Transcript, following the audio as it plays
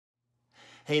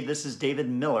Hey, this is David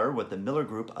Miller with the Miller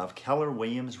Group of Keller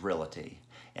Williams Realty.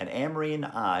 And Anne-Marie and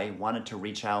I wanted to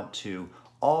reach out to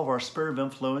all of our Sphere of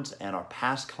Influence and our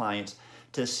past clients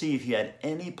to see if you had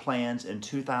any plans in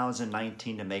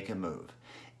 2019 to make a move.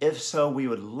 If so, we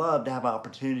would love to have an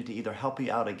opportunity to either help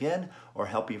you out again or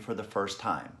help you for the first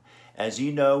time. As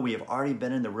you know, we have already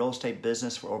been in the real estate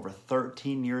business for over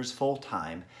 13 years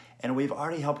full-time, and we've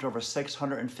already helped over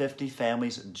 650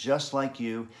 families just like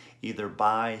you either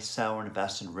buy, sell, or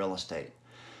invest in real estate.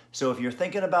 So if you're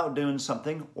thinking about doing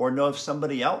something or know of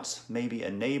somebody else, maybe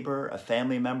a neighbor, a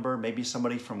family member, maybe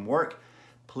somebody from work,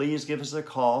 please give us a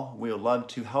call. We would love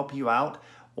to help you out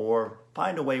or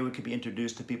find a way we could be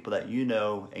introduced to people that you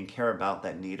know and care about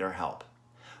that need our help.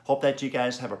 Hope that you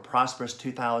guys have a prosperous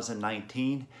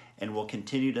 2019, and we'll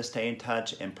continue to stay in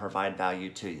touch and provide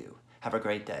value to you. Have a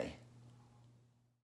great day.